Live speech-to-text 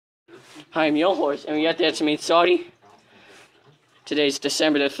I'm your horse, and we got the HumaneSociety. Today's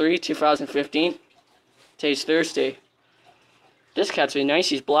December the 3rd, 2015. Today's Thursday. This cat's really nice.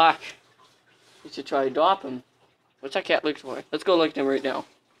 He's black. You should try to adopt him. What's that cat looking for? Let's go look at him right now.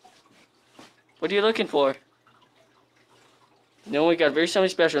 What are you looking for? No, we got a very something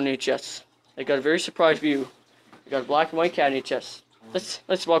special in your chest. I got a very surprise view. We got a black and white cat in your chest.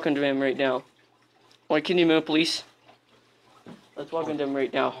 Let's walk into him right now. Why can you move, please? Let's walk into him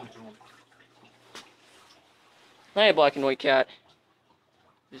right now. Hi, black and white cat.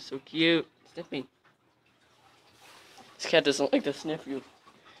 You're so cute. Sniff me. This cat doesn't like to sniff you.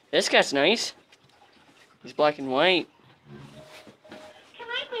 This cat's nice. He's black and white. Can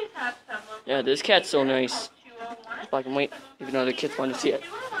I please have someone? Yeah, this cat's so nice. It's black and white, even though the kids want to see it.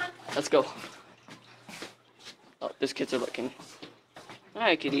 Let's go. Oh, these kids are looking.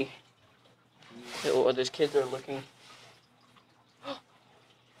 Hi, kitty. Oh, these kids are looking.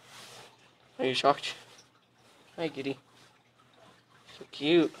 Are you shocked? Hi, kitty. So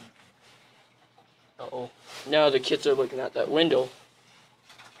cute. Uh-oh. Now the kids are looking at that window.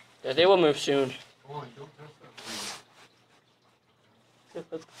 Yeah, they will move soon.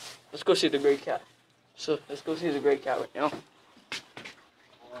 Let's go see the gray cat. So, let's go see the gray cat right now.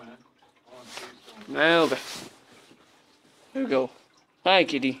 Move. There we go. Hi,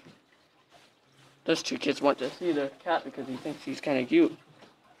 kitty. Those two kids want to see the cat because he thinks he's kind of cute.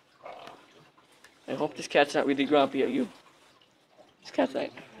 I hope this cat's not really grumpy at you. This cat's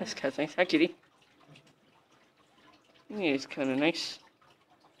nice. Hi, kitty. Yeah, it's kind of nice.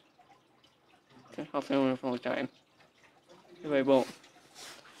 Okay, I'll film him for a long time. If I won't.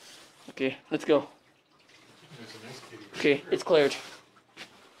 Okay, let's go. Okay, it's cleared.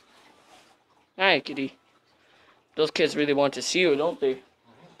 Hi, kitty. Those kids really want to see you, don't they?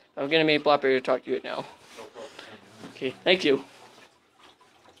 I'm gonna make Blackberry talk to you now. Okay, thank you.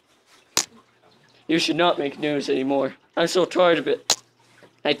 You should not make news anymore. I'm so tired of it.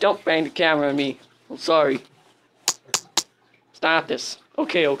 Hey, don't bang the camera on me. I'm sorry. Stop this.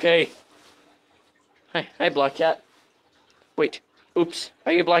 Okay. Hi, black cat. Wait. Oops.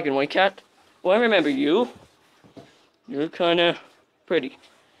 Are you a black and white cat? Well, I remember you. You're kinda pretty.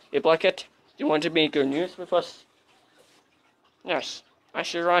 Hey, black cat, do you want to make your news with us? Yes, I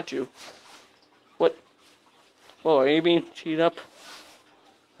sure want to. What? Oh, are you being cheated up?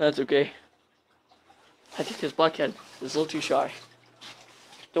 That's okay. I think this black cat is a little too shy.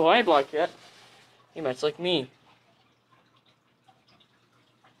 So hi, black cat. He might like me.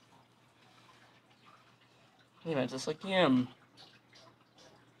 He might just like him.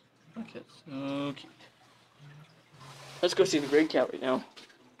 Black cat's so cute. Let's go see the gray cat right now.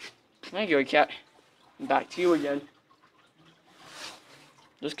 Hi, gray cat. I'm back to you again.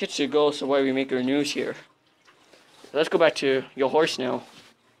 Those kids should go, so why we make our news here? Let's go back to your horse now.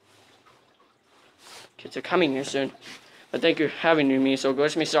 Kids are coming here soon. But thank you for having me. So go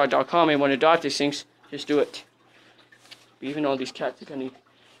to HumaneSociety.com and want to adopt these things, just do it. But even all these cats are kind of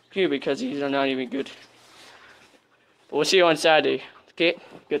cute because these are not even good. But we'll see you on Saturday. Okay?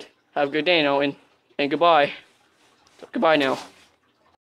 Good. Have a good day now and goodbye. So goodbye now.